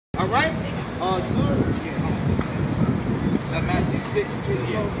All right? You good? That Matthew 6 and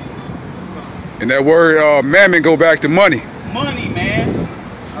 24. And that word mammon go back to money. Money, man.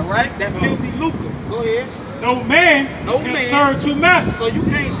 All right? That filthy lucre. Go ahead. No man can serve two masters. So you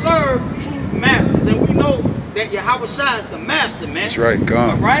can't serve two masters. And we know that Yahweh Shai is the master, man. That's right,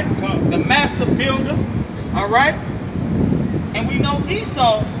 come. All right? The master builder. All right? And we know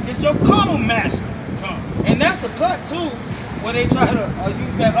Esau is your carnal master. And that's the cut, too, when they try to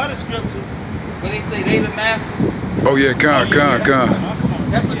use that other scripture, where they say they the master. Oh, yeah, come.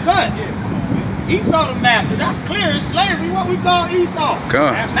 That's a cut. Esau the master. That's clear in slavery. What we call Esau.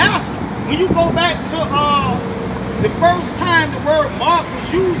 Master. When you go back to the first time the word mark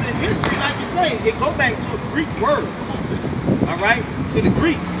was used in history, like you say, it go back to a Greek word. All right? To the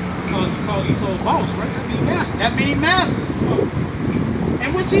Greek. You call Esau boss, right? That means master. That means master. And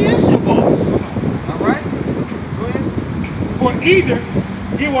which he is your boss. All right? Go ahead. For either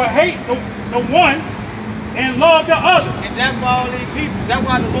he will hate the one and love the other. And that's why all these people, that's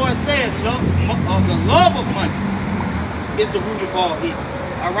why the Lord said the love of money is the root of all evil.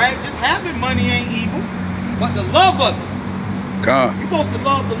 All right? Just having money ain't evil, but the love of it. You're supposed to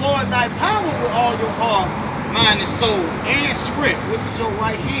love the Lord thy power with all your heart, mind, and soul, and strength, which is your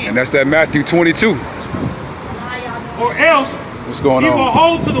right hand. And that's that Matthew 22. Or else what's going he on? will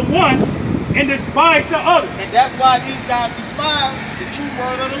hold to the one and despise the other. And that's why these guys despise the true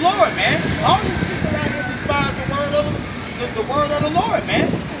word of the Lord, man. All these people out here despise the word of the Lord, man.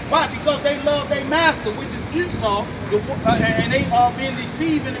 Why? Because they love their master, which is Esau, and they are being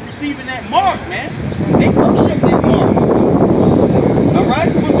deceived and receiving that mark, man. They worship that mark. All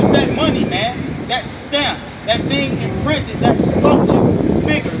right? Which is that money, man. That stamp, that thing imprinted, that sculpture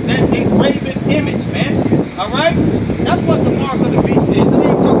figure, that engraven image, man. All right? That's what the mark of the beast is. It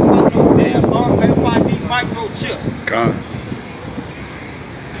ain't talking about no damn RFID microchip.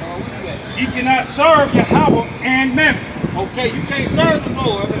 You cannot serve Yahweh and Mammon. Okay, you can't serve the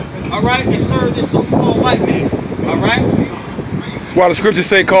Lord, all right, and serve this so-called white man, all right? That's why the scriptures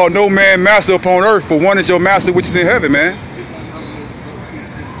say, call no man master upon earth, for one is your master which is in heaven, man.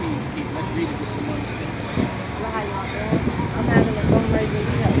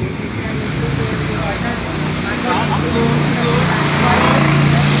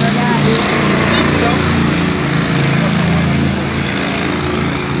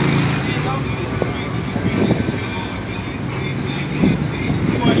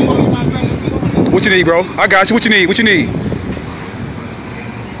 What you need, bro? I got you. What you need? What you need?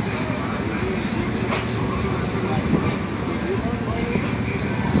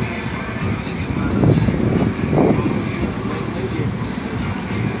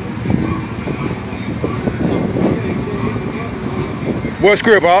 What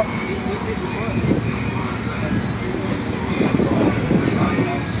script, Bob?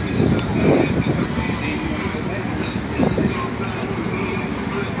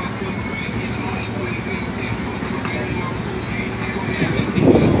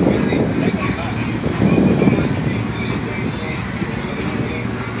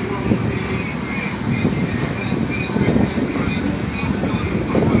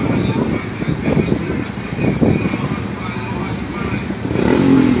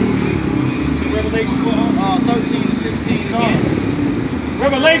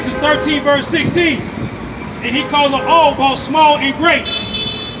 Revelations 13 verse 16. And he calls them all, both small and great,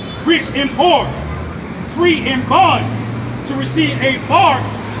 rich and poor, free and bond, to receive a mark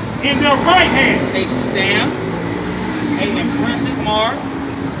in their right hand. A stamp, an imprinted mark,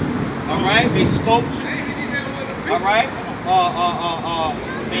 all right, a sculpture, all right,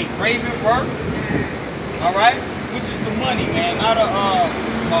 engraving work, all right, which is the money, man, not a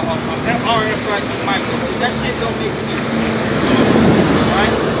RFID microchip. That shit don't make sense, all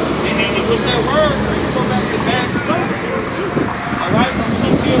right? And with that word, we can go back to badge of servitude too, all right? But we're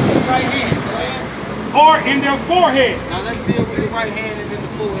gonna deal with the right hand, go ahead. Or in their forehead. Now let's deal with the right hand and then the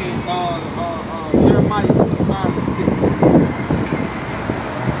forehead. Jeremiah 25 and 6.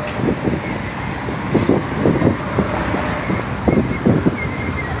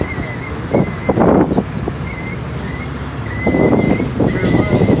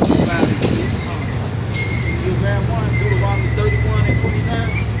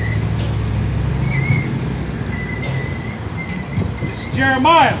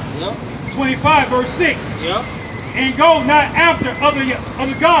 Jeremiah 25 verse 6. And go not after other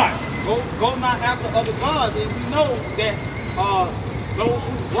gods. Go not after other gods. And we know that those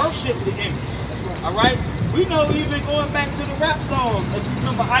who worship the image. All right. We know even going back to the rap songs. If you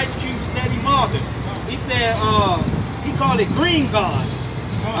remember Ice Cube, Steady Marvin, he said he called it green gods.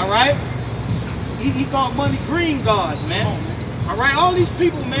 All right. He called money green gods, man. All right, all these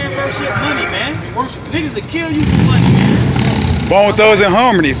people, man, worship money, man. They worship. Niggas will kill you for money, man. Bone Thugs in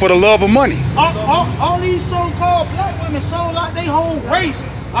Harmony for the love of money. All these so-called black women sold out their whole race,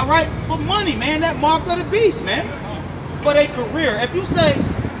 all right, for money, man. That mark of the beast, man. For their career. If you say,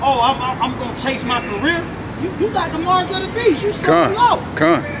 oh, I'm gonna chase my career, you got the mark of the beast. You sold out.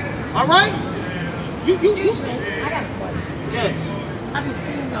 All right? You say. I got a question. Yes. I be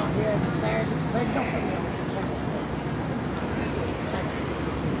seeing y'all here every Saturday, but don't put me on the camera, please. Thank you.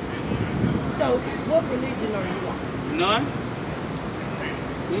 So, what religion are you on? None.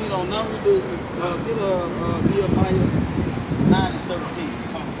 We ain't on none. We do get Nehemiah 9 and 13.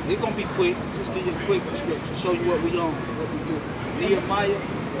 It's gonna be quick. Just give you a quick description. Show you what we on, what we do. Nehemiah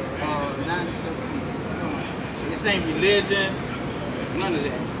 9 and 13. This ain't religion, none of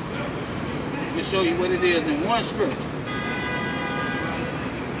that. Let me show you what it is in one scripture. 9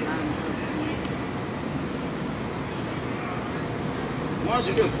 and 13. One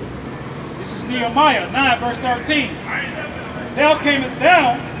scripture. This is Nehemiah 9 verse 13. Thou camest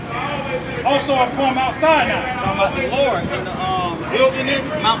down also upon Mount Sinai. Talking about the Lord in the wilderness,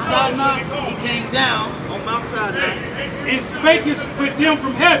 Mount Sinai. He came down on Mount Sinai. And spakest with them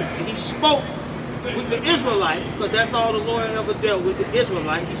from heaven. And he spoke with the Israelites, because that's all the Lord ever dealt with, the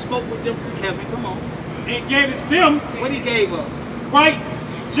Israelites. He spoke with them from heaven. Come on. And gavest them What he gave us? right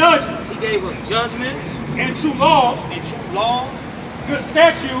judgments He gave us judgment and true laws, and true laws, good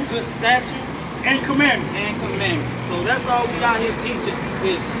statutes, good statutes, and commandments. and commandments. So that's all we out here teaching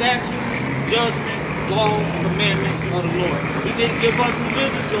is statutes, judgment, laws, commandments of the Lord. He didn't give us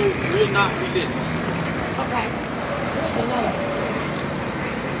religion, so we're not religious. Okay. Here's another one.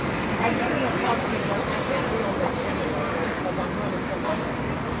 I know you're talking about, I can't be on that camera because I'm running from my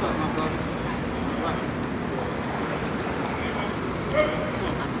husband. What's up, my brother? Right.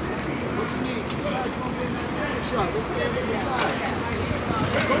 What you need? Shot, let's stand to the side.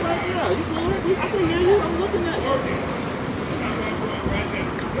 Go right there. You go ahead. I can hear you. I'm looking at you.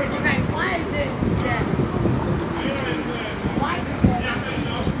 Okay, why is it that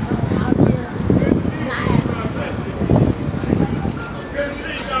out here not asking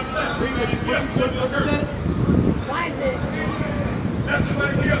What you said? why is it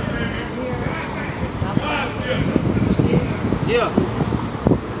Yeah.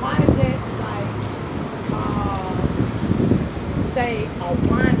 why is it like say a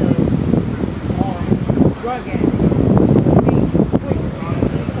winder or drug addict be quicker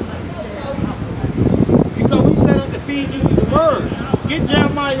than somebody said Because we set up to feed you with the word. Get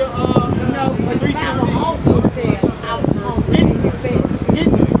Jeremiah no, but the Bible 3:15. also says I was hungry and you fed me.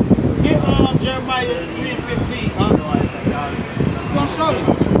 Get Jeremiah 3 and 15. It's gonna show you.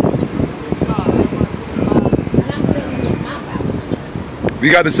 And I'm saying you my Bible. We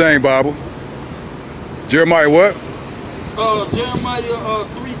got the same Bible. Jeremiah what? Jeremiah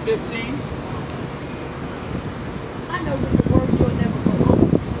 3:15. I know that the word you'll never go home.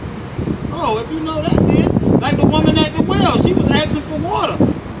 Oh, if you know that, then like the woman at the well, she was asking for water.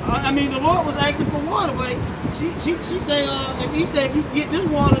 I mean, the Lord was asking for water, but she said, if he said, if you get this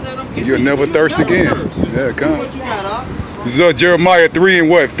water that I'm giving You'll you, never thirst again. thirst. Yeah, come. What you got, This is Jeremiah 3 and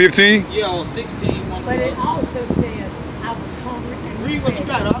what? 15? Yeah, or 16. One But it of also says I was hungry and you Read what you fed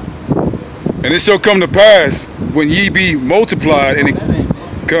got, me. And it shall come to pass when ye be multiplied and it That ain't it.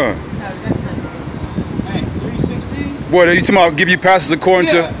 come. No, that's not it. Hey, 3:16. What are you talking about? Give you passages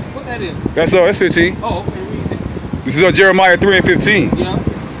according Yeah, to? what that is? That's all. That's 15. Oh, okay, read that. This is Jeremiah 3 and 15. Yeah.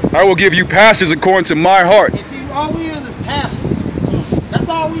 I will give you passages according to my heart. And see, all we is pastors. That's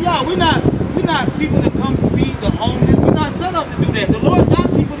all we are. We're not people that come feed the homeless. We're not set up to do that. The Lord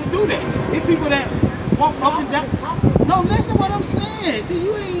got people to do that. It's people that walk up and down. No, listen what I'm saying. See,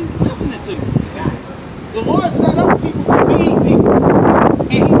 you ain't listening to me. The Lord set up people to feed people.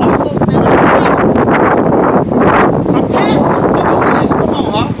 And he also set up a pastor to do this. Come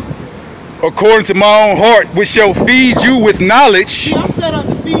on, huh? According to my own heart, which shall feed you with knowledge See, I'm set up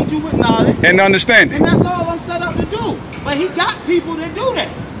to feed you with knowledge. and understanding. And that's all I'm set up to do. But he got people that do that.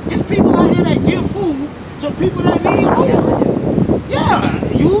 It's people out here that give food to people that need food. Yeah,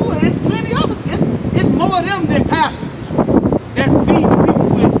 it's plenty of them. It's more of them than pastors that's feeding people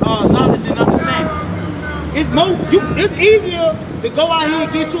with knowledge and understanding. It's easier to go out here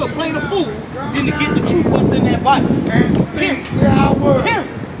and get you a plate of food than to get the truth what's in that Bible. Period.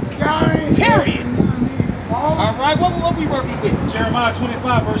 Period. All right, what we working with? Jeremiah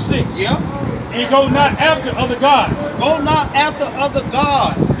 25 verse 6. Yeah. And go not after other gods. Go not after other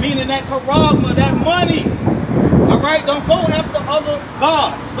gods, meaning that charagma, that money. All right, don't go after other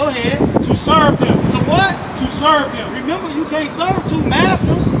gods. Go ahead. To serve them. To what? To serve them. Remember, you can't serve two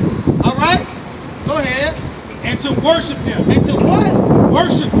masters. All right, go ahead. And to worship them. And to what?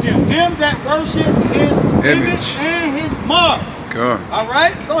 Worship them. Them that worship his image and his mark. God. All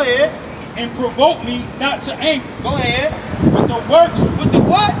right, go ahead. And provoke me not to anger. Go ahead. With the works. With the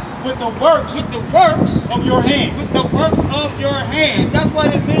what? With the works. With the works of your hands. With the works of your hands. That's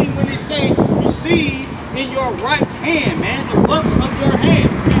what it means when it say receive in your right hand, man. The works of your hand.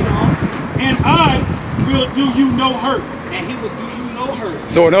 You know? And I will do you no hurt. And he will do you no hurt.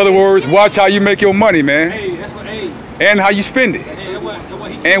 So in other words, watch how you make your money, man. Hey, that's what, hey. And how you spend it. Hey, that's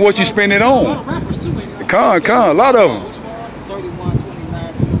what he and what you spend it on. A lot of rappers too, man. Con, a lot of them. 31,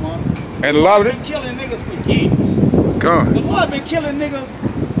 29, 31. And a lot of them. Been killing niggas for years. Con. The Lord been killing niggas.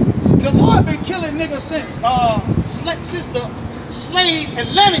 The Lord been killing niggas since the slave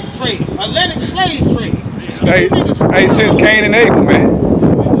Atlantic slave trade. Hey, since Cain and Abel, man.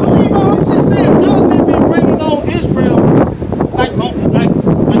 I was just saying, judgment been bringing on Israel like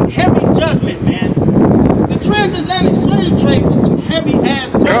heavy judgment, man. The transatlantic slave trade was some heavy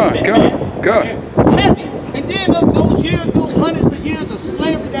ass judgment, man. Heavy. And then those years, those hundreds of years of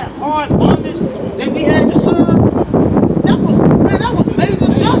slavery, that hard bondage that we had to serve, that was major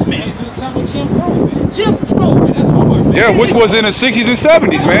judgment. Jim Crow. Yeah, which was in the 60s and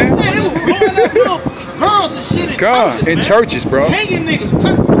 70s, man. They was blowing up little girls and shit in churches, bro. Hanging niggas,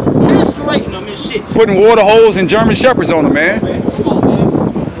 castrating them and shit. Putting water holes and German shepherds on them, man. Come on, man.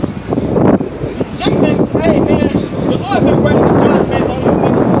 Judgment, hey, man, the Lord been bringing the judgment on you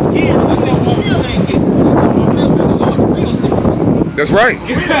niggas for years, but you still ain't getting it. That's right.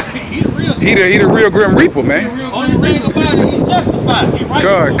 He the real Grim Reaper, man. Only thing about it, he's justified.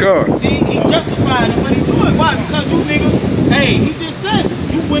 God. See, he justified in what he's doing. Why? Because you niggas, hey, he just said it.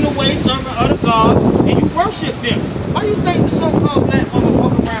 You went away serving other gods and you worship them. Why you think the so-called black woman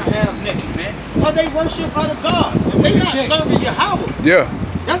walk around half naked, man? Because they worship other gods. They not serving Yahweh. Yeah.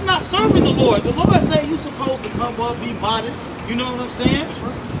 That's not serving the Lord. The Lord say you supposed to come up, be modest. You know what I'm saying? That's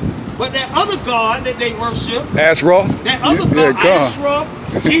right. But that other God that they worship, Asroth. That other God, Asroth,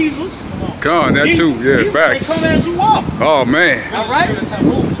 Jesus. God, that too. Yeah, Jesus, facts. They come as you are. Oh man. All right.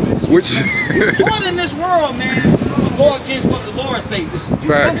 Which you taught in this world, man, to go against what the Lord say. Facts.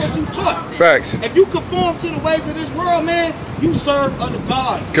 That's what you taught. Facts. If you conform to the ways of this world, man, you serve other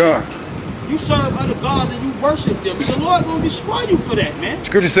gods. God. You serve other gods and you worship them. And the Lord gonna destroy you for that, man.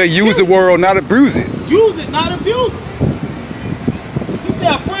 Scripture say, use the world, not abuse it. Use it, not abuse it. He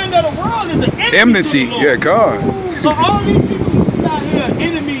said, a friend of the world is an enmity. Yeah, God. So all these people who sit out here are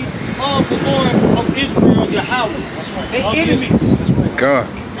enemies of the Lord of Israel, Yahweh. That's right. They enemies. That's right. God.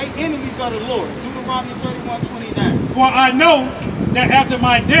 They enemies of the Lord. Deuteronomy 31:29. For I know that after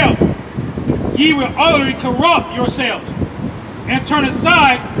my death, ye will utterly corrupt yourselves and turn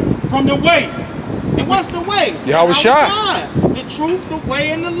aside from the way. And what's the way? Yahweh Shai. The truth, the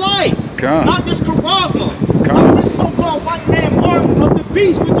way, and the life. God. Not this Caragma. Not this so-called white man mark of the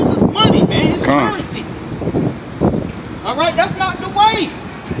beast, which is his money, man, his currency. All right, that's not the way.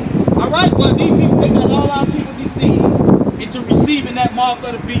 All right, but these people, they got all our people deceived into receiving that mark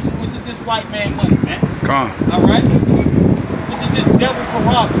of the beast, which is this white man money, man. All right, which is this devil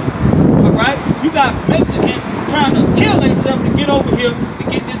Caragma. All right, you got Mexicans trying to kill themselves to get over here to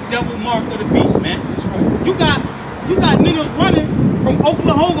get this devil mark of the beast, man. That's right. You got niggas running from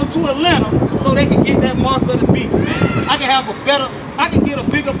Oklahoma to Atlanta so they can get that mark of the beast, man. I can get a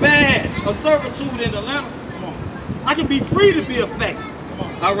bigger badge of servitude in Atlanta. Come on. I can be free to be effective. Come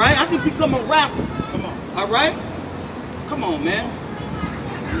on. All right, I can become a rapper. Come on. All right, come on, man.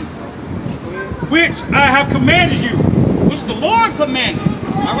 Which I have commanded you. Which the Lord commanded.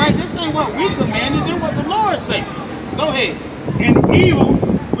 All right, this ain't what we commanded, this what the Lord said. Go ahead. And evil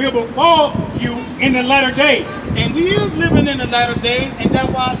will befall you in the latter days. And we is living in the latter days, and that's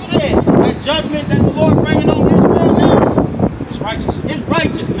why I said that judgment that the Lord bringing on Israel, man, it's righteous. It's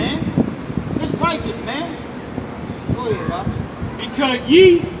righteous, man. It's righteous, man. Go ahead, Bob. Because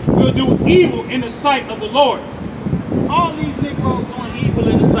ye will do evil in the sight of the Lord. All these Negroes doing evil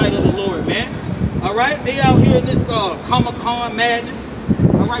in the sight of the Lord, man. All right, they out here in this Comic-Con madness.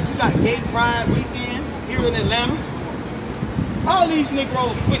 All right, you got gay pride weekends here in Atlanta. All these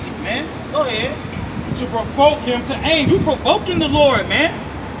Negroes wicked, man. Go ahead. To provoke him to anger. You provoking the Lord, man.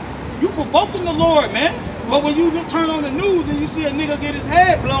 You provoking the Lord, man. But when you turn on the news and you see a nigga get his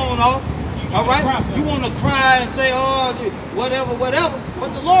head blown off, all right, you want to cry and say, oh, whatever.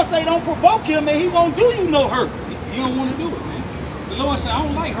 But the Lord say don't provoke him, and he won't do you no hurt. He don't want to do it, man. The Lord said, I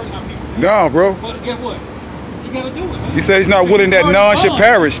don't like hurting my people, man. No, bro. But guess what? You got to do it, man. He said he's not willing that none should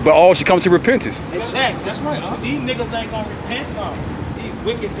perish, but all should come to repentance. Exactly. That's right. These niggas ain't going to repent. No. These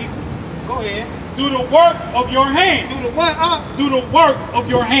wicked people. Go Go ahead. Do the work of your hand. Do the what? Do the work of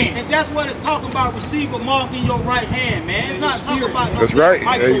your hand. And that's what it's talking about. Receive a mark in your right hand, man. It's not talking about no That's right.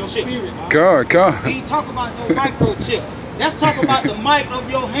 microchip. Come. He ain't talking about no microchip. That's talking about the mic of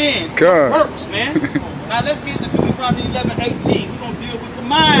your hand. God. It works, man. Now let's get to Deuteronomy 11:18. We're going to deal with the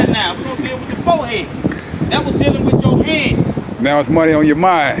mind now. We're going to deal with the forehead. That was dealing with your hand. Now it's money on your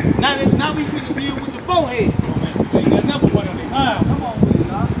mind. Now we going to deal with the forehead. They got another one on their mind. Come on.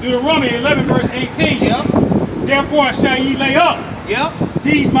 Deuteronomy 11 verse 18. Yep. Therefore shall ye lay up Yep.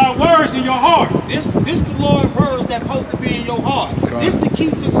 these my words in your heart. This the Lord words that's supposed to be in your heart. God. This the key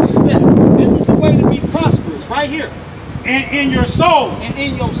to success. This is the way to be prosperous, right here. And in your soul. And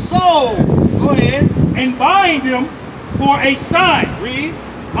in your soul. Go ahead. And bind them for a sign. Read.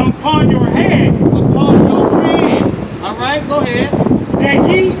 Upon your head. Upon your hand. All right, go ahead. That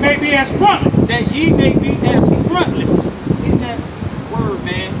ye may be as frontlets. That ye may be as frontlets. Get that word,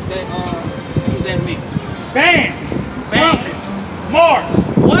 man. That see what that means. Band. Band. Frontlets. Marks.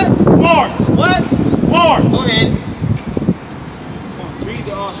 What? Marks. What? Marks. Go ahead. Read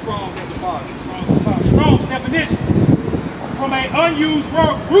the Strong's at the bottom. Strong's definition. From an unused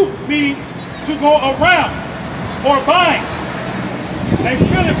root, meaning to go around or bind. They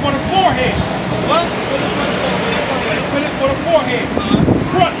fill it for the forehead. What? Fill it for the forehead.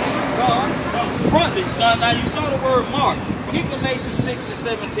 Front. Frontlet. Now you saw the word mark. Get Galatians 6 and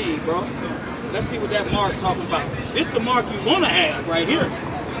 17, bro. Let's see what that mark talking about. This the mark you want to have right here.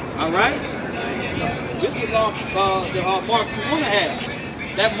 All right. This the mark you want to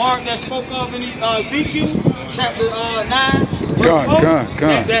have. That mark that spoke of in Ezekiel chapter 9, verse 4.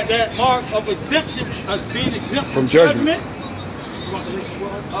 That mark of exemption, as being exempt from judgment.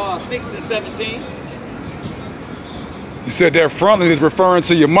 6 and 17. You said that frontlet is referring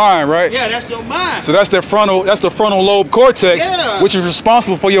to your mind, right? Yeah, that's your mind. So that's the frontal lobe cortex, which is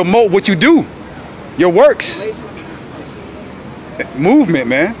responsible for your what you do, your works, movement,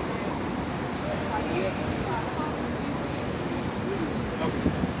 man.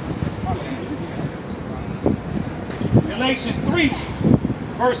 Galatians 3,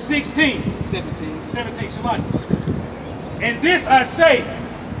 verse 16. 17. 17, Shalom. And this I say,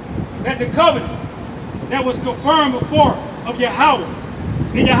 that the covenant that was confirmed before of Yahweh,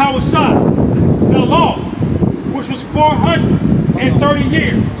 in Yahweh Shah, the law, which was 430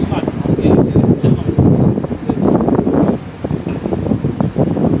 years.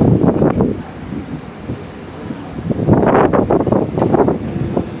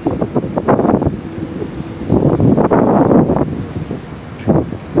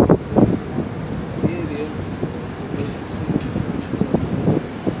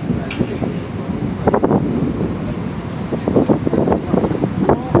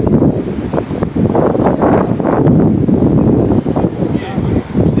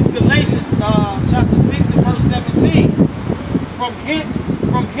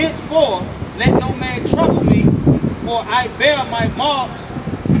 From henceforth, let no man trouble me, for I bear my marks.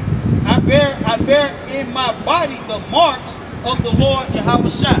 I bear in my body the marks of the Lord Yahweh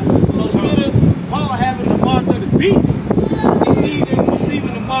Shah. So instead of Paul having the mark of the beast,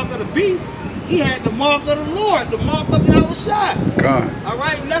 receiving the mark of the beast, he had the mark of the Lord, the mark of Yahweh Shah. All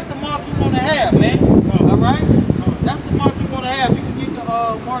right, and that's the mark you want to have, man. All right, that's the mark you want to have. You can get the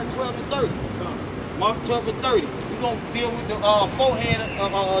Mark 12 and 30. Mark 12 and 30. We're going to deal with the forehead a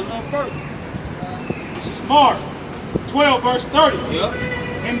little further. This is Mark 12, verse 30. Yep.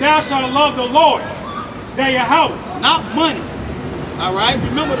 And thou shalt love the Lord, thy Yahweh. Not money. All right.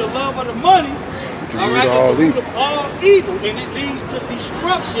 Remember the love of the money. All right. It's the root of all evil, and it leads to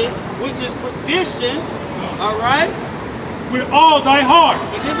destruction, which is perdition. All right. With all thy heart.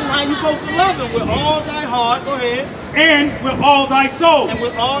 And this is how you're supposed to love him. With all thy heart. Go ahead. And with all thy soul. And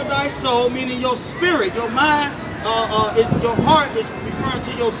with all thy soul, meaning your spirit, your mind. Your heart is referring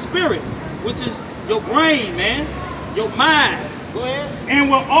to your spirit, which is your brain, man. Your mind. Go ahead.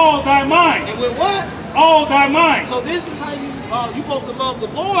 And with all thy mind. And with what? All thy mind. So this is how you're supposed to love the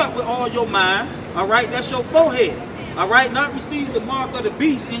Lord with all your mind. All right, that's your forehead. All right, not receive the mark of the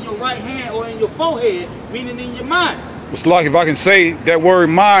beast in your right hand or in your forehead, meaning in your mind. It's like, if I can say, that word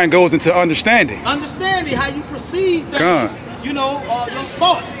mind goes into understanding. Understanding how you perceive things. You know, your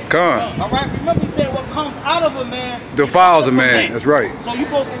thought. All right, remember he said what comes out of a man defiles a man. That's right. So you're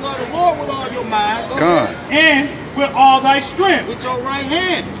supposed to love the Lord with all your mind. And with all thy strength. With your right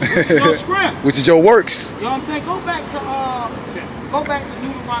hand. Which is your strength. Which is your works. You know what I'm saying? Go back to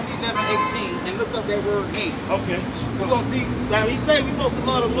Deuteronomy 11:18 and look up that word hand. Okay. We're going to see, now he said we're supposed to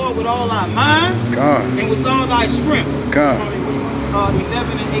love the Lord with all our mind and with all thy strength. 11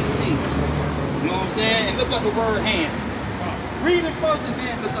 and 18. You know what I'm saying? And look up the word hand. Read it first and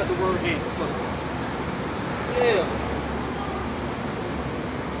then look at the word hands first. Yeah.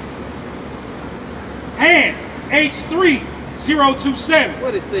 Hand, H3027.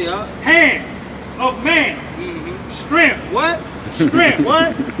 What it say, huh? Hand of man. Strength. What? Strength.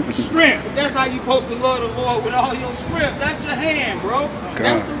 What? Strength. That's how you supposed to love the Lord with all your strength. That's your hand, bro.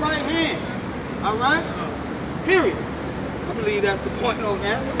 That's the right hand. All right? Period. I believe that's the point on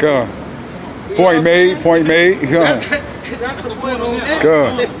that. God. Point made. Point made. God. That's the point on that.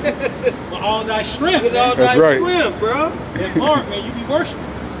 God. With all thy strength. With all That's thy right. strength, bro. That Mark, man, you be worshiping.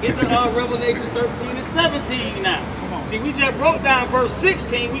 Get to Revelation 13 and 17 now. See, we just broke down verse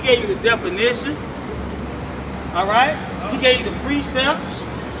 16. We gave you the definition. All right? He gave you the precepts.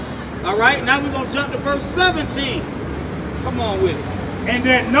 All right? Now we're going to jump to verse 17. Come on with it. And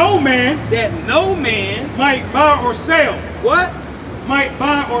that no man might buy or sell. What? Might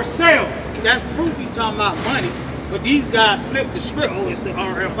buy or sell. That's proof he talking about money. But these guys flip the script. Oh, it's the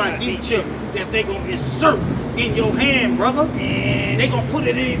RFID chip that they going to insert in your hand, brother. And they going to put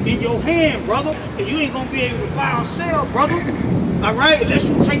it in your hand, brother. And you ain't going to be able to buy or sell, brother. All right? Unless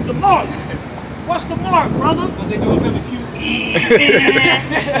you take the mark. What's the mark, brother? What they do if you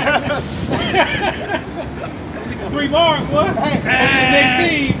 3 marks, boy. Hey. Next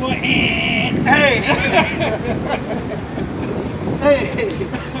team, boy. Hey. Hey.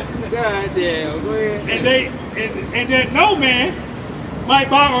 God damn. Go ahead. And that no man might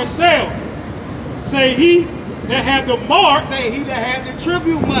buy or sell. Say he that had the mark. Say he that had the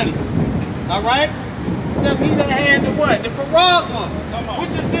tribute money. All right? Except he that had the what? The charagma,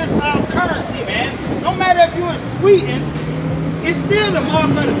 which is this currency, man. No matter if you're in Sweden, it's still the mark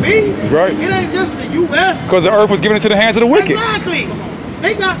of the beast. Right. It ain't just the U.S. Because the earth was given into the hands of the wicked. Exactly.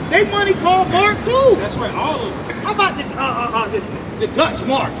 They got their money called mark too. That's right, all of them. How about the Dutch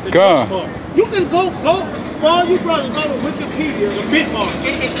mark? The Dutch mark. You can go for all you brothers, go to Wikipedia. The bit mark.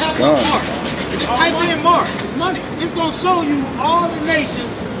 And type in mark. Just type in mark. It's money. It's gonna show you all the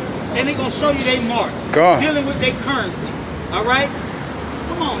nations, and they're gonna show you their mark. Dealing with their currency. All right?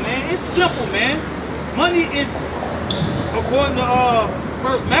 Come on, man. It's simple, man. Money is, according to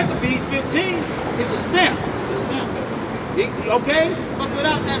First Maccabees 15, is a stamp. It's a stamp. Okay? Because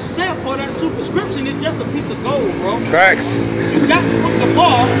without that stamp or that superscription, it's just a piece of gold, bro. Facts. You got to put the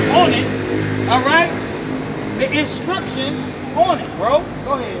mark on it. All right? The inscription on it, bro.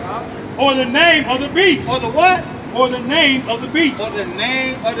 Go ahead, Or the name of the beast. Or the what? Or the name of the beast. Or the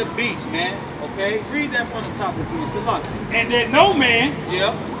name of the beast, man. Okay? Read that from the top again. Salaki. And that no man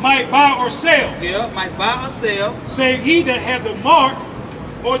might buy or sell. Might buy or sell. Save he that had the mark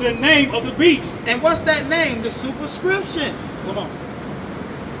or the name of the beast. And what's that name? The superscription. Come on.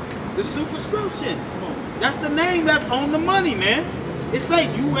 The superscription. Come on. That's the name that's on the money, man. It say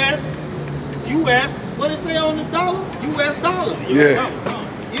U.S. What it say on the dollar? U.S. dollar. Yeah.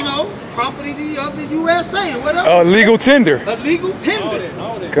 You know, property of the USA. What else? A legal tender. A legal tender.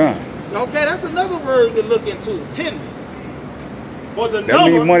 All that. God. Okay, that's another word you can look into. Tender. Or the That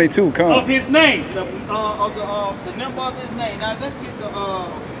means money too. Come. of his name. The number of his name. Now let's get the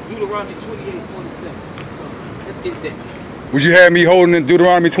Deuteronomy 28:47. Let's get that. Would you have me holding in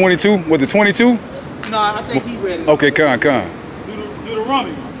Deuteronomy 22? Was it 22? No, I think he read it. Okay, come.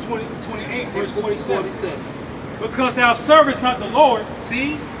 Deuteronomy 28 verse 47. Because thou servest not the Lord.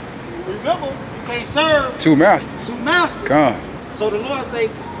 See? Remember, you can't serve Two masters. two masters. Come. So the Lord say,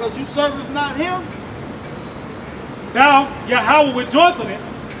 because you serveth not him, Thou, Yahweh, with joyfulness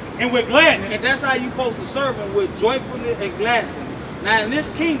and with gladness. and that's how you supposed to serve him, with joyfulness and gladness. Now in this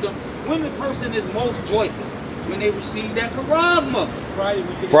kingdom, when the person is most joyful, when they receive that charagma.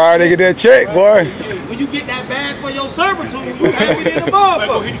 Friday get that check, boy. When you get that badge for your servitude, you happy in the motherfucker.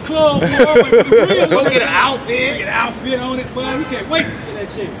 Go hit the club, Go get an outfit. Get an outfit on it, boy. We can't wait to see that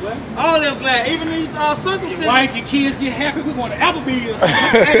check, boy. All them glad. Even these circumcision. Your wife, your kids get happy. We're going to Applebee's.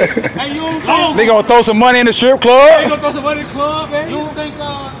 Hey, you don't think, They gonna throw some money in the strip club. They gonna go to the club, man. you don't think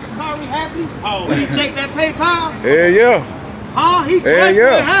Sakari happy? Oh, When he check that PayPal? Yeah, yeah. Huh? He's Yeah, joyful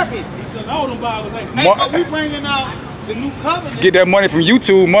yeah. and happy. he said all them Bibles ain't. Hey, but we bringing out the new covenant. Get that money from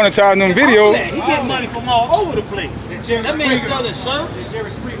YouTube, monetizing them All videos. that. He get money from all over the place. That man selling shirts. Jerry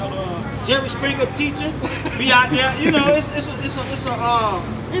Springer, Jerry Springer teaching. Be out there. You know, it's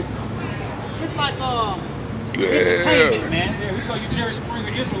like entertainment, man. yeah, we call you Jerry Springer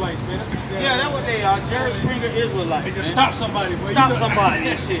Israelites, man. That's what you got. Yeah, that's what they are. Jerry Springer They Israelites. just man. stop somebody, boy. Stop somebody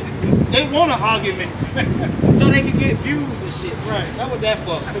and shit. They want an argument so they can get views and shit. Right. That's what that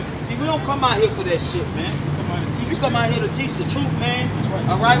for. See, we don't come out here for that shit, man. Somebody teach. We come out here to teach the truth, man. That's right.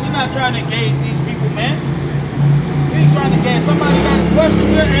 All right, we're not trying to engage these people, man. We ain't trying to engage. Somebody got a question,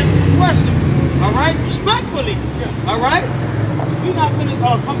 we'll answer the question. All right, respectfully. Yeah. All right. We not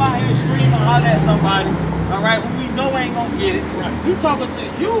gonna come out here and scream and holler at somebody, all right, who we know ain't gonna get it. Right. We talking to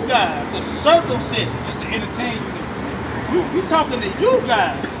you guys, the circumcision. Just to entertain you. We talking to you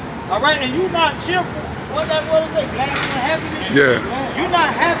guys, all right, and you not cheerful. What is that? Glad and happy that you? Yeah. You're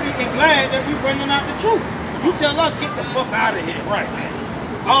not happy and glad that we bringing out the truth. You tell us get the fuck out of here. Right.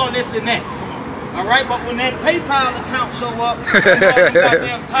 All this and that. All right, but when that PayPal account show up, all the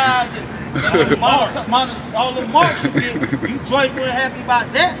goddamn ties and all the marks you get, you joyful and happy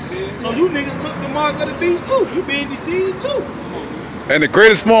about that. So you niggas took the mark of the beast too. You being deceived too. And the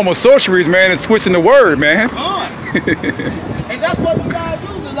greatest form of sorcery, man, is switching the word, man. And that's what you guys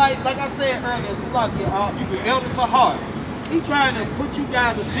using. Like I said earlier, it's like elder to heart. He trying to put you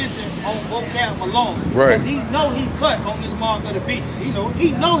guys' attention on vocab alone. Right. Because he know he cut on this mark of the beast. He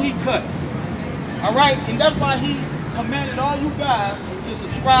know he cut. All right, and that's why he commanded all you guys to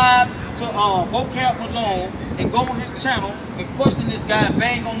subscribe to vocab alone and go on his channel and question this guy and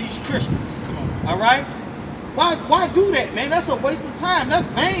bang on these Christians. All right. Why do that, man? That's a waste of time. That's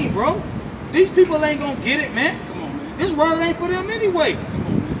vain, bro. These people ain't gonna get it, man. Come on, man. This word ain't for them anyway. Come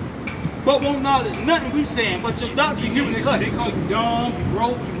on, man. But won't knowledge nothing we saying, but your doctrine You hear what getting they say? cut. They call you dumb, you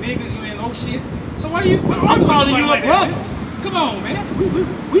broke, you niggas, you ain't no shit. So why you? I'm calling you a brother. Come on, man.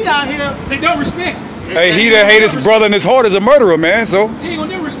 We out here. They don't respect you. Hey, he that hate his brother in his heart is a murderer, man. So, They ain't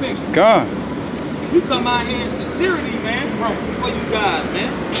gonna never respect you. God. We come out here in sincerity, man, for you guys,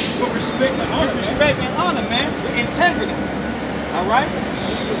 man. With respect and honor, man. With integrity. All right?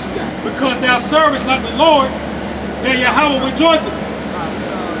 Because thou servest not the Lord, that Yahweh with joyfulness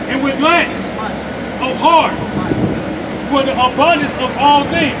and with gladness of heart for the abundance of all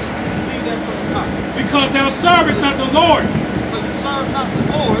things. Because thou servest not the Lord, Because you serve not the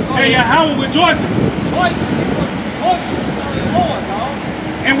Lord. that Yahweh with joyfulness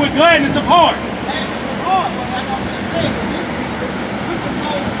and with gladness of heart.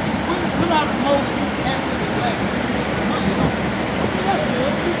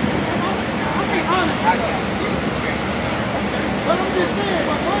 But I'm just saying,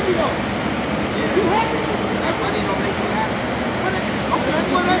 but money though. You happy? That money don't make you happy. Okay,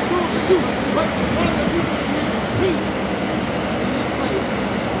 well that's cool for you. But one of the people that peace in this place,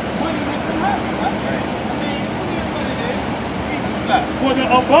 money makes them happy, right? I mean, it is what it is. People got it. For the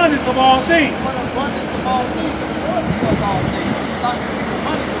abundance of all things. For the abundance of all things, the Lord does all things. Like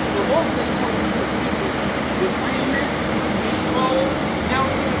money, the Lord says you want to give with raiment, clothes,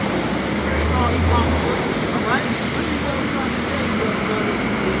 shelter. That's all he promises. All right? This is what I'm trying to say to you, brother.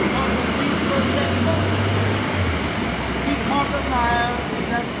 The mark of the beast, keep mark of lives, and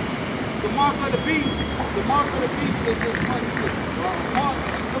that's the mark of the beast. The mark of the beast is this money. Mark,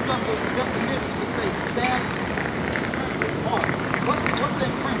 look up the definition to say stamp, imprinted mark. What's the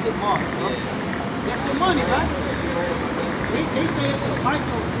imprinted mark, bro? That's your money, right? They say it's a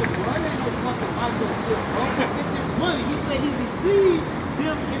microchip, bro. It ain't no fucking microchip, bro. It's this money. He said he received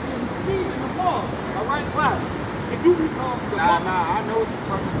them into receiving the mark. All right, wow. If you recall the mark, I know what you're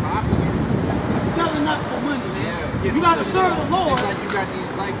talking about. I believe it's selling out for money, man. Yeah. You got to serve the Lord. It's like you got these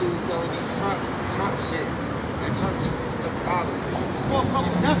black dudes selling these Trump shit. That Trump just is $2. For a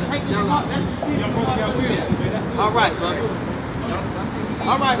couple, that's taking the mark. That's receiving the mark. All right, brother.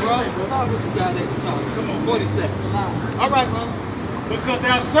 All right, bro. Stop what you got at the top. Come on, 40 seconds. All right, brother. Because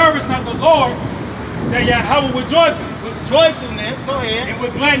thou servest not the Lord, that Yahweh with joyfulness. With joyfulness, go ahead. And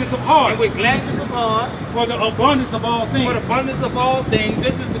with gladness of heart. And with gladness of heart. For the abundance of all things. For the abundance of all things.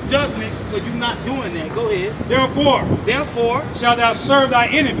 This is the judgment for you not doing that. Go ahead. Therefore, shalt thou serve thy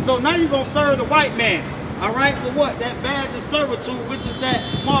enemies. So now you're going to serve the white man. All right, for what? That badge of servitude, which is that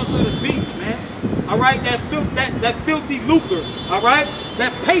mark of the beast, man. All right, that filthy lucre. All right,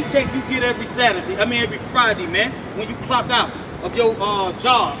 that paycheck you get every every Friday, man, when you clock out of your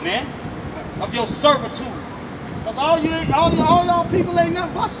job, man, of your servitude. Cause all y'all people ain't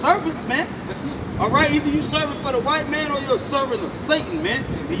nothing but servants, man. That's it. All right, either you serving for the white man or you're serving of Satan, man.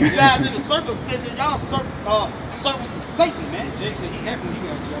 And you guys in the circumcision, y'all servants of Satan, man. Jay said he happy he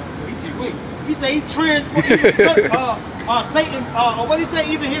got a job, but he can't wait. He said he transformed Satan, or what he say,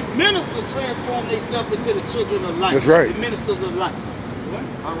 even his ministers transform themselves into the children of light. That's right. The ministers of light. What?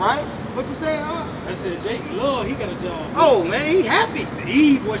 All right? What you say, I said, Jake love, he got a job. Oh, man, he happy.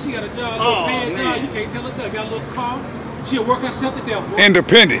 Eve, boy, she got a job, a little paying man. job. You can't tell her that. Got a little car. She'll work herself to death, boy.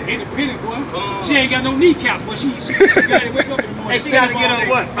 Independent. Independent, boy. She ain't got no kneecaps, but she got to wake up in the morning. Hey, she got to get up,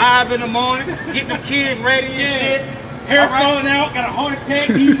 what, 5 in the morning, get them kids ready and shit. Hair falling out, got a heart attack,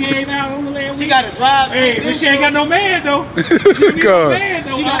 knee gave out on the last She week. got to drive. Hey, but she ain't got no man, though. She need no man,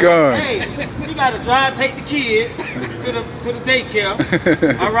 though. She got to drive, take the kids to the daycare.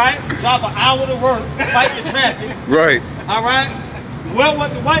 All right, drive an hour to work, fight the traffic. Right. All right, wear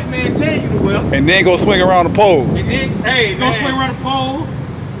what the white man tell you to wear, And then go swing around the pole. and then hey Go man, swing around the pole.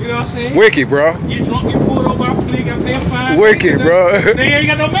 You know what I'm saying? Wicked, bro. Get drunk, get pulled over by police, got to pay a fine. Wicked, bro. They ain't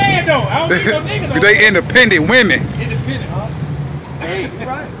got no man though. I don't need no nigga though. They independent women. Independent, huh? hey, you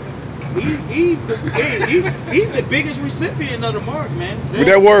right. He's the biggest recipient of the mark, man. With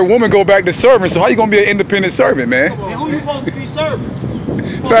that word woman go back to servant, so how you gonna be an independent servant, man? And who you supposed to be serving? You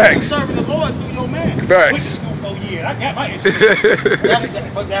supposed Facts. to be serving the Lord through your man. Went to Facts. school 4 years. I got my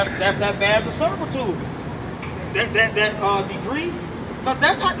education. But that's that badge of servitude. That degree, because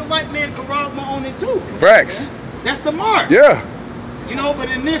that got the white man charagma on it too. Facts. That's the mark. Yeah. You know, but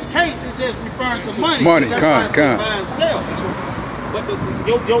in this case, it's just referring to money. Money, That's why it says con. buy and sell. But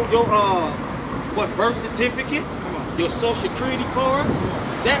your birth certificate, your social security card,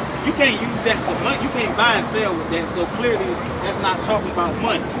 that you can't use that for money. You can't buy and sell with that. So clearly, that's not talking about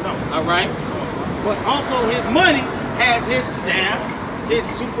money. No. All right. But also, his money has his stamp, his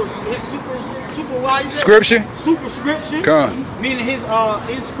supervisor Scripture. superscription, Con. meaning his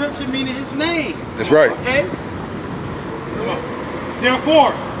inscription, meaning his name. That's right. Okay.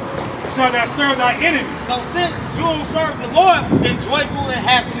 Therefore, shall thou serve thy enemies. So since you don't serve the Lord in joyful and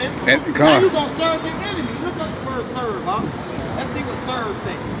happiness, And now you gonna serve your enemy. Look up the word serve, huh? Let's see what serve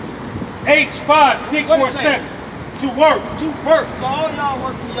says. H5647. To work. To work. So all y'all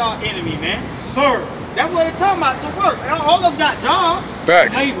work for y'all enemy, man. Serve. That's what it's talking about, to work. All of us got jobs.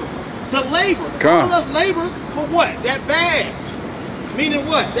 Facts. Labor. To labor. Come. All of us labor for what? That badge. Meaning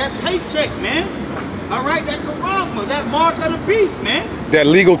what? That paycheck, man. All right, that charagma, that mark of the beast, man. That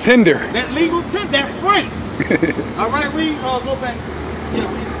legal tender. That legal that frank. All right, read, go back. Yeah,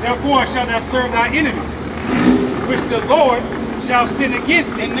 read. Therefore shall thou serve thy enemies, which the Lord shall send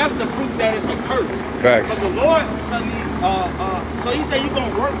against thee. And that's the proof that it's a curse. Facts. But the Lord, son, so he said you're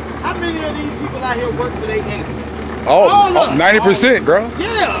gonna work. How many of these people out here work for their enemy? Oh, All of us. 90%, bro.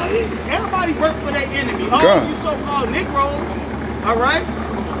 Yeah, everybody work for their enemy. All God. you so-called Negroes, all right?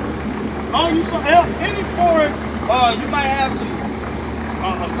 All you any foreign, you might have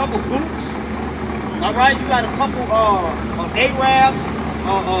a couple boots, all right? You got a couple Arabs,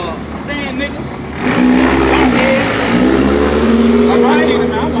 saying niggas, all right?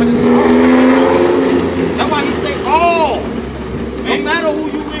 That's why he say all. No matter who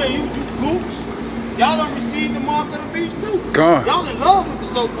you is, you gooks, y'all don't receive the mark of the beast too. God. Y'all in love with the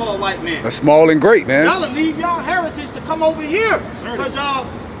so-called white man. That's small and great, man. Y'all will leave y'all heritage to come over here because y'all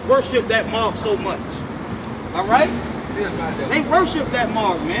worship that mark so much. All right? They worship that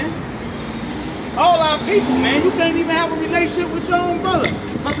mark, man. All our people, man. You can't even have a relationship with your own brother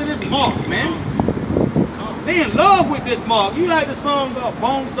because of this mark, man. They in love with this mark. You like the song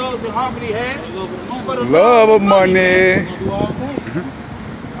Bone Thugs and Harmony had? For the Love of money.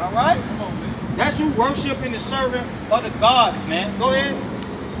 All right? That's you worshiping and serving of the gods, man. Go ahead.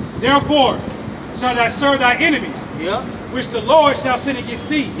 Therefore shall thou serve thy enemies, Yeah. which the Lord shall send against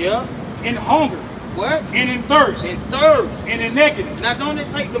thee, Yeah. in hunger, What? and in thirst, And thirst. and in nakedness. Now, don't it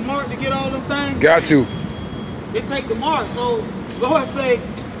take the mark to get all them things? Got to. It take the mark. So, Lord say,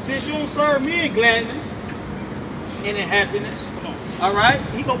 since you don't serve me in gladness and in happiness, all right,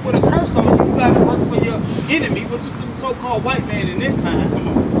 he gonna put a curse on you. You gotta work for your enemy, which is the so-called white man in this time. Come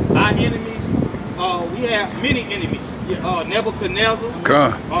on. Our enemies, we have many enemies. Nebuchadnezzar.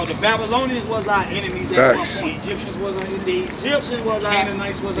 Come. The Babylonians was our enemies Facts. at one point. The Egyptians was our The enemies. Egyptians was our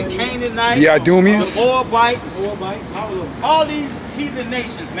Canaanites was the our enemy. Canaanites. The Idumeans. The Moabites. Moabites, all of them. All these heathen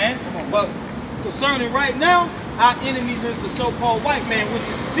nations, man. But concerning right now, our enemies is the so-called white man, which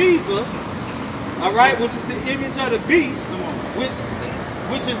is Caesar, all right, which is the image of the beast,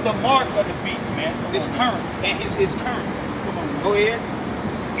 which is the mark of the beast, man. This currency and his currency. Come on, man. Go ahead.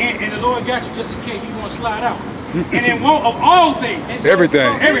 And the Lord got you just in case you want to slide out. And in one of all things, And Everything.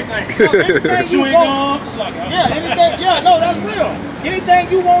 everything. So anything Chewing you want, gum, slug out. yeah, anything, yeah, no, that's real.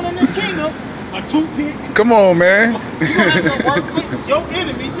 Anything you want in this kingdom, A toothpick. Come on, man. you gonna have to work for your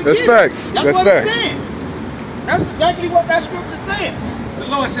enemy to That's get facts. it. That's That's what facts. it's saying. That's exactly what that scripture's saying. The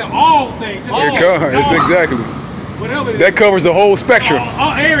Lord said all things. Just All. Come. It's exactly. Whatever it That is. covers the whole spectrum.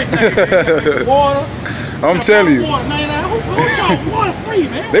 Everything. Water. I'm telling you. Water, man. Who's y'all water free,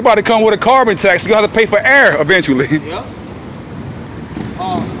 man? They about to come with a carbon tax. You're going to have to pay for air eventually. Yeah.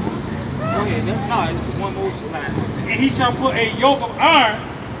 Go ahead. No, it's one more slide. And he shall put a yoke of iron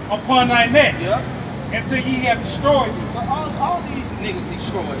upon thy neck Yeah. until ye have destroyed thee. But all these niggas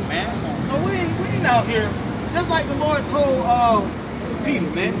destroyed, man. So we ain't out here, just like the Lord told Peter,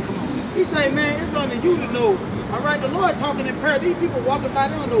 man. He said, man, it's on you to know. All right, the Lord talking in prayer. These people walking by,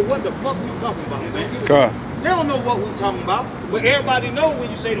 they don't know what the fuck we talking about, man. Come. They don't know what we're talking about. But everybody know when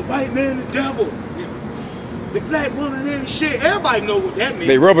you say the white man the devil, the black woman ain't shit. Everybody know what that means.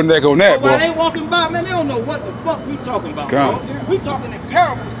 They rubberneck on that, but while boy. they walking by, man, they don't know what the fuck we talking about, Come. bro. We talking in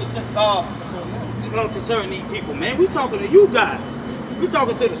parables concerning these people, man. We talking to you guys. We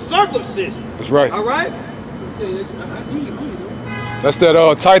talking to the circumcision. That's right. All right? That's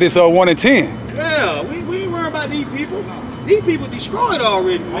that Titus 1 and 10. Yeah, we ain't worried about these people. These people destroyed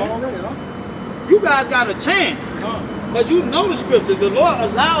already, man. You guys got a chance. Because you know the scripture. The Lord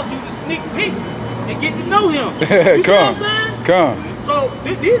allowed you to sneak peek and get to know him. You see what I'm saying? Come. So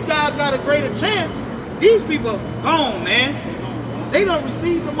these guys got a greater chance. These people gone, man. They don't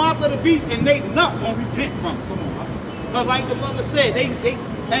receive the mark of the beast and they not gonna repent from it. Because like the brother said, they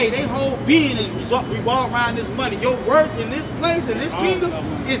whole being is revolved around this money. Your worth in this place, in this kingdom,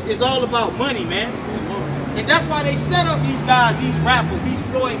 is all about money, man. And that's why they set up these guys, these rappers, these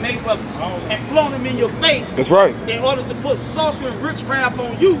Floyd Mayweathers, and flaunt them in your face. That's right. In order to put sorcery and witchcraft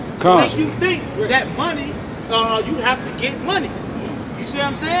on you, to make you think that money, you have to get money. You see what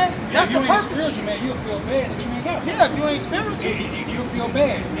I'm saying? That's the purpose. If you ain't spiritual, man, you'll feel bad that you ain't got it. Yeah, if you ain't spiritual. You'll feel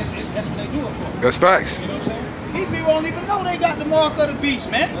bad. That's what they do it for. That's facts. You know what I'm saying? These people don't even know they got the mark of the beast,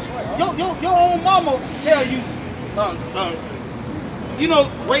 man. That's right. Your own mama tell you,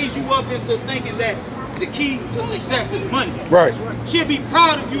 raise you up into thinking that the key to success is money. Right. She'll be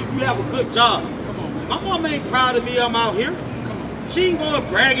proud of you if you have a good job. Come on, man. My mama ain't proud of me. I'm out here. She ain't going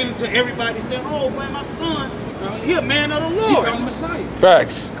bragging to everybody saying, "Oh man, my son, he a man of the He Lord." found the Messiah.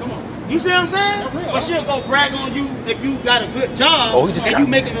 Facts. Come on. You see what I'm saying? That's real. But she'll go brag on you if you got a good job Oh, he just and got you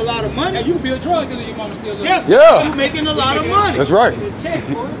me. making a lot of money. Hey, you can be a drug dealer, your mama still lives. Yes, Yeah. you making a lot of money. That's right. Check,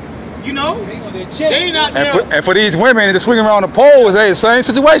 boy. You know, They gonna get checked. they ain't out And there. for these women to swing around the poles, hey, same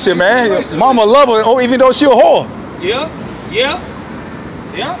situation, man. Mama love her, even though she a whore. Yeah. Hey.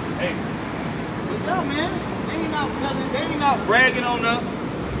 But no, man, they ain't not bragging on us.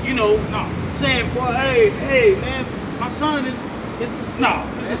 You know, saying, boy, hey, man, my son is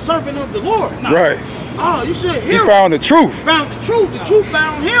a servant of the Lord. Right. Oh, you should He hear him. found the truth. Found the truth. The truth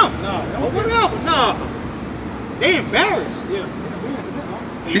found him. No, Or whatever. No. They embarrassed. Yeah.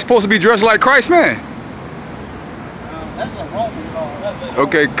 He's supposed to be dressed like Christ, man. That's a Roman law.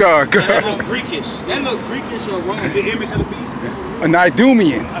 Okay, God. That look Greekish. That look Greekish or Roman. The image of the beast. An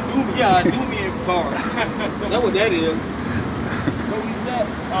Idumean. Yeah, I do me in car. That's what that is. What was that?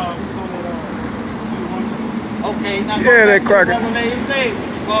 Okay, now Yeah, that cracker. They say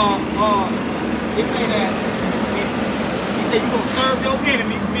that he said you're gonna serve your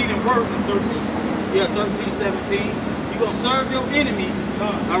enemies, meaning work is 13. Yeah, 13, 17. You're gonna serve your enemies,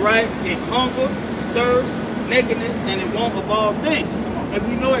 all right, in hunger, thirst, nakedness, and in want of all things. And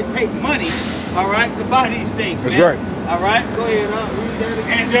we know it take money, all right, to buy these things. That's man. right. All right, go ahead, read that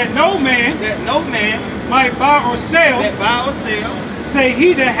again. And that no man Might buy or sell. that buy or sell, Say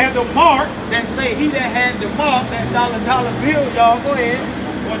he that had the mark, that say he that had the mark, that dollar bill, y'all, go ahead,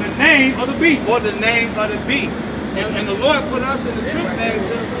 or the name of the beast. or the name of the beast. And the Lord put us in the trick bag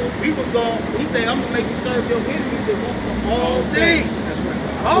to, he said, I'm going to make you serve your enemies and want for all things. That's right.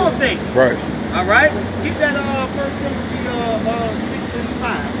 All things. Right. All right? Get that 1 Timothy 6 and 5.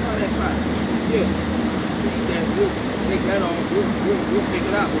 Start at 5. Yeah. We'll take that on. We'll take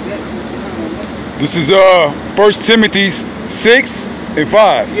it out with that. This is 1 Timothy 6 and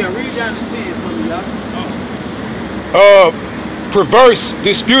 5. Yeah, read down to 10 for me, y'all. Perverse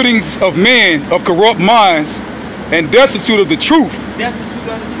disputings of men of corrupt minds and destitute of the truth. Destitute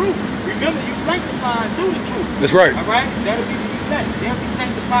of the truth. Remember, you sanctified through the truth. That's right. All right? That'll be the elect. They'll be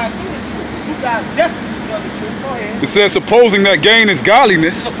sanctified through the truth. But you guys destitute of the truth. Go ahead. It says, supposing that gain is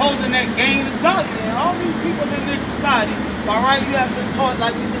godliness. Supposing that gain is godly. And all these people in this society, all right, you have been taught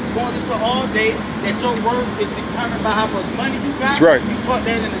like we just going into all day that your worth is determined by how much money you got. That's right. You taught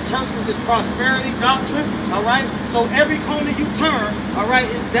that in the church with this prosperity doctrine. All right. So every corner you turn, all right,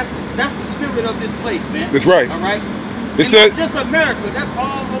 that's the spirit of this place, man. That's right. All right. It And said, not just America, that's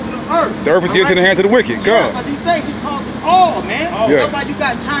all over the earth. the earth is given to the hands of the wicked. Yeah, God. because he said he calls it all, man. Yeah. That's why you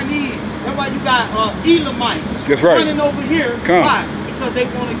got Chinese. That's why you got Elamites. That's right. Running over here. Come. Why? Because they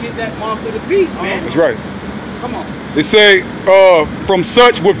want to get that mark of the beast, man. That's right. Come on. It say, from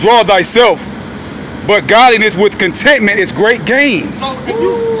such withdraw thyself, but godliness with contentment is great gain. So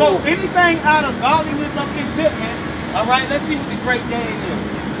anything out of godliness or contentment, all right, let's see what the great gain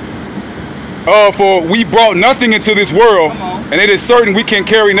is. For we brought nothing into this world, and it is certain we can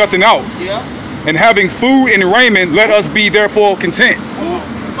carry nothing out. Yeah. And having food and raiment, let us be therefore content.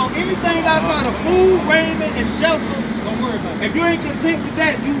 So anything outside of food, raiment, and shelter, don't worry about it. If you ain't content with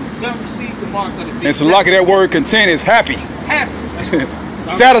that, you don't receive the mark of the beast. And so like that word content is happy, Happy.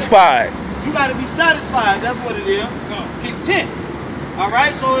 satisfied. You got to be satisfied. That's what it is. Content. All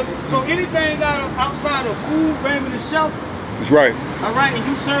right. So anything outside of food, raiment, and shelter. That's right. All right, and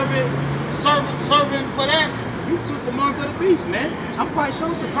you serving for that. You took the mark of the beast, man. I'm quite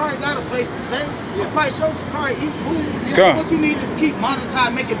sure Sakari got a place to stay. I'm quite sure Sakari eat food. What you need to keep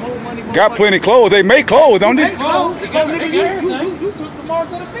monetizing, making more money. Got plenty of clothes. They make clothes, don't they? So nigga, you took the mark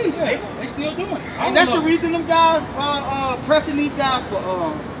of the beast, nigga. They still doing it. And that's the reason them guys pressing these guys for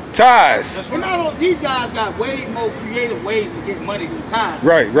ties. And not all these guys got way more creative ways to get money than ties.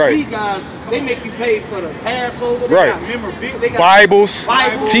 Right. These guys, they make you pay for the Passover. They got memorabilia. They got Bibles,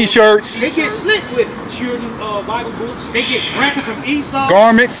 T-shirts. They get slick with it. Children Bible books. They get grants from Esau.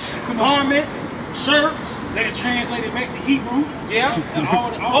 Garments, shirts. They translate it back to Hebrew. Yeah.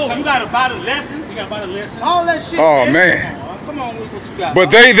 You gotta buy the lessons. You gotta buy the lessons. All that shit. Oh man. Come on with what you got.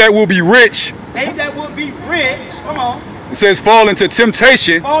 But they that will be rich. They that will be rich. Come on. It says fall into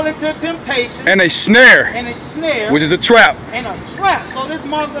temptation. Fall into temptation. And a snare. And a snare. Which is a trap. And a trap. So this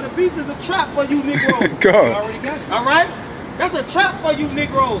mark of the beast is a trap for you Negroes. God. You already got it. All right. That's a trap for you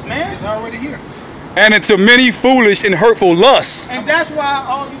Negroes, man. It's already here. And into many foolish and hurtful lusts. And that's why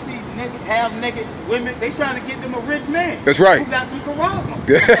all you see half-naked women, they trying to get them a rich man. That's right. Who got some charisma.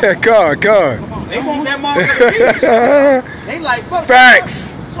 God. They want that mark of the beast. They like, fuck.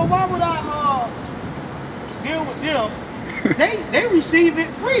 Facts. So why would I deal with them? They receive it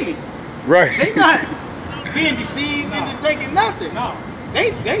freely. Right. They not being deceived into taking nothing. No.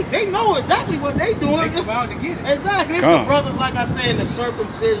 They know exactly what they doing. They come out to get it. Exactly. It's the brothers, like I said, in the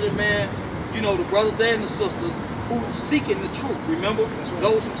circumcision, man. You know, the brothers and the sisters who seeking the truth. Remember,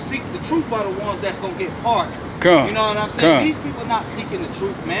 those who seek the truth are the ones that's gonna get pardoned. You know what I'm saying? These people not seeking the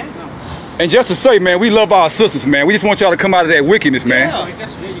truth, man. No. And just to say, man, we love our sisters, man. We just want y'all to come out of that wickedness, man. Yeah.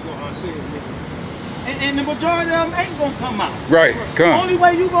 There you go. And the majority of them ain't gonna come out. Right. The only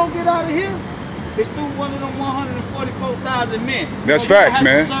way you gonna get out of here is through one of them 144,000 men. That's facts, you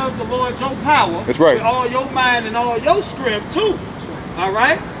man. To serve the Lord your power. That's right. With all your mind and all your strength too. All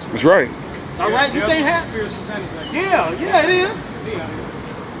right. That's right. All right. You can't have. Yeah, it is.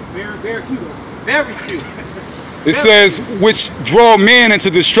 Very few. Very few. It says, which draw men into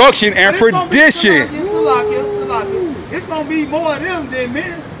destruction and perdition. It's gonna be more of them than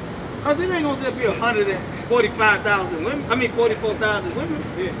men. Cause it ain't gonna just be 145,000 women. I mean 44,000 women.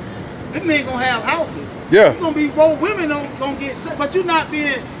 Yeah. Them men gonna have houses. Yeah. It's gonna be more women gonna get sick. But you're not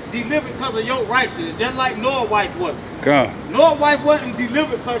being delivered because of your righteousness. Just like Noah's wife wasn't. Noah's wife wasn't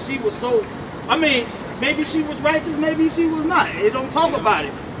delivered because she was so. I mean, maybe she was righteous, maybe she was not. It don't talk about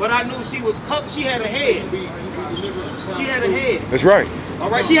it. But I knew she was. She had a head. She had a head. That's right.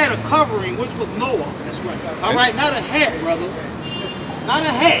 All right. She had a covering, which was Noah. That's right. All right. Not a hat, brother. Not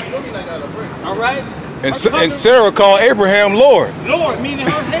a hat. All right. And Sarah called Abraham Lord. Lord, meaning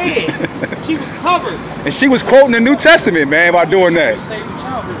her head. She was covered. And she was quoting the New Testament, man, by doing that.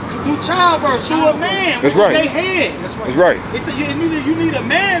 Through childbirth, through a man. That's right. Their head. That's right. You need a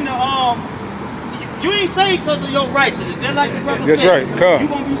man to You ain't saved because of your righteousness. Just like the brother said. That's right.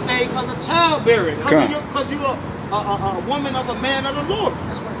 You're gonna be saved because of childbearing. Because you're a woman of a man of the Lord.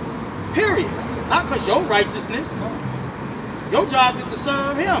 That's right. Period. Not because your righteousness. Your job is to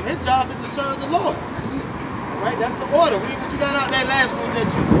serve him. His job is to serve the Lord. That's it. All right, that's the order. Read what you got out that last one that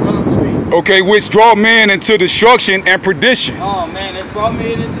you was reading. Okay, which draw men into destruction and perdition. Oh man, that draw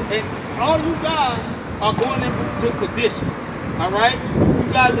men into, and all you guys are going into perdition. All right, you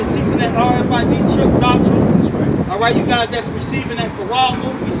guys are teaching that RFID chip doctrine. That's right. All right, you guys that's receiving that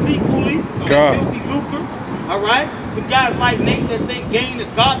carousal deceitfully, that filthy lucre. All right. But guys like Nate that think gain is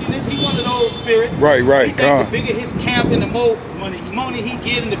godliness, he one of those spirits. Right. He think the bigger his camp and the more money he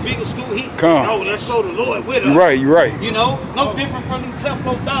get in the bigger school, let's show the Lord with us. Right. You know, no different from them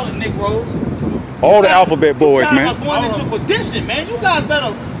Creflo Dollar Negroes. All the alphabet boys, man. You guys are going into perdition, man. You guys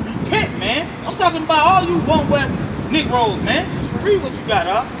better repent, man. I'm talking about all you One West Negroes, man. Read what you got,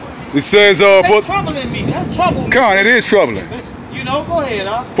 It says, they troubling me. That trouble me. It is troubling. You know, go ahead,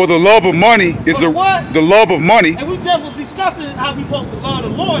 For the love of money is the love of money. And we just was discussing how we supposed to love the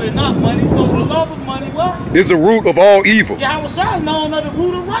Lord and not money. So the love of money, what? Is the root of all evil. Yahweh Shai is known as the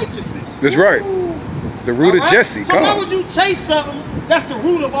root of righteousness. That's right. The root of Jesse. So why would you chase something that's the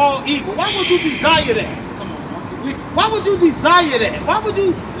root of all evil? Why would you desire that? Why would you desire that? Why would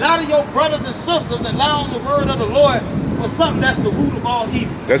you lie to your brothers and sisters and lie on the word of the Lord for something that's the root of all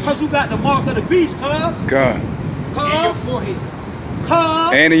evil? Because you got the mark of the beast, cuz. God. In your forehead.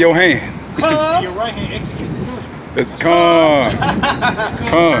 And in your hand. In your right hand, execute the judgment. That's That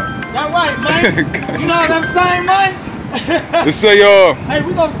right, man. You know what I'm saying, man? Let's say, hey,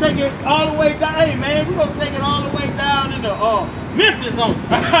 we're gonna take it all the way down. Hey, man, we're gonna take it all the way down in the Memphis on you.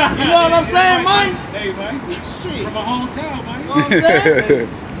 You know what I'm saying, man? Hey, man. Shit. From my hometown, man. You know what I'm saying?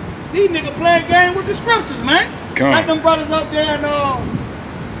 These niggas playing game with the scriptures, man. Like them brothers up there in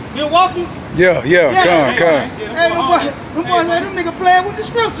Milwaukee. Yeah, come. Hey, them boys, them niggas playing with the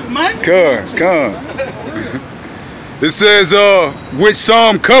scriptures, man. Come. It says, which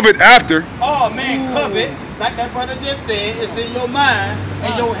some covet after. Oh man, covet, like that brother just said, it's in your mind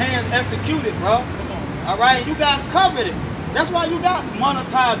and your hands executed, bro. All right, you guys covered it. That's why you got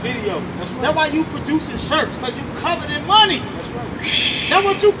monetized video. That's why you producing shirts, because you coveted money. That's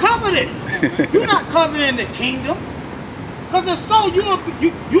what you coveted. You're not covering the kingdom. Because if so, you'll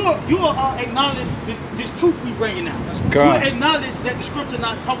acknowledge this truth we bringing out. You'll acknowledge that the scripture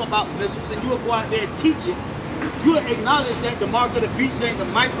not talking about missiles, and you'll go out there and teach it. You'll acknowledge that the mark of the beast ain't the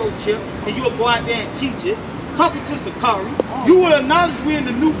microchip, and you'll go out there and teach it. Talking to Sakari, you will acknowledge we're in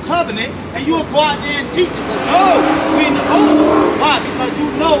the new covenant, and you'll go out there and teach it. But no, we're in the old. Why? Because you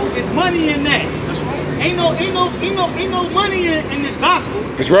know there's money in that. Ain't no money in this gospel.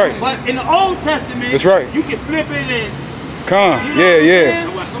 That's right. But in the Old Testament, that's right. You can flip it and yeah.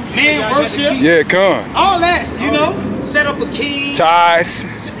 Man worship. Yeah, come. All that, you know. Set up a king. Tithes.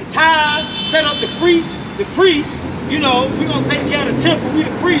 Set up the priest. The priest, you know, we're gonna take care of the temple. We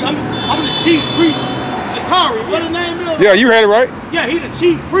the priest. I'm the chief priest. Sakari, what his name is? Yeah, you had it right. Yeah, he the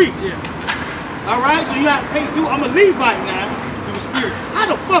chief priest. Yeah. All right, so you got to pay due. I'm a Levite now to the spirit. How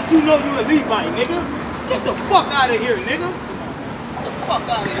the fuck you know you a Levite, nigga? Get the fuck out of here, nigga. Get the fuck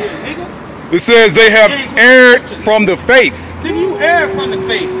out of here, nigga. It says they have erred from the faith. Nigga, you erred from the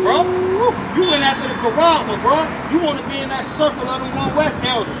faith, bro. You went after the Karama, bro. You want to be in that circle of them One West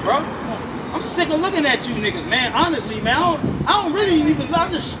elders, bro. I'm sick of looking at you niggas, man. Honestly, man, I don't really even, I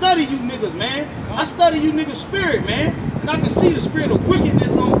just study you niggas, man. I study you niggas' spirit, man. And I can see the spirit of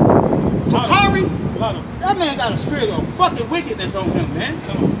wickedness on Sakari. That man got a spirit of fucking wickedness on him, man.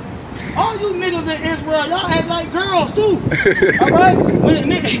 All you niggas in Israel, y'all act like girls too. Alright?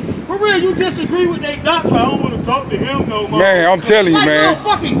 For real, you disagree with their doctrine. I don't want to talk to him no more. Man, I'm telling you, like man. Little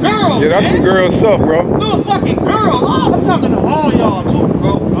fucking girls. Yeah, that's some girl stuff, bro. Little fucking girls. Oh, I'm talking to all y'all too,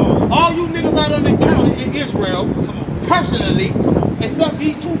 bro. All you niggas out on the county in Israel, personally, except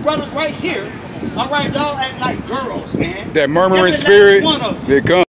these two brothers right here. Alright, y'all act like girls, man. That murmuring spirit, they come.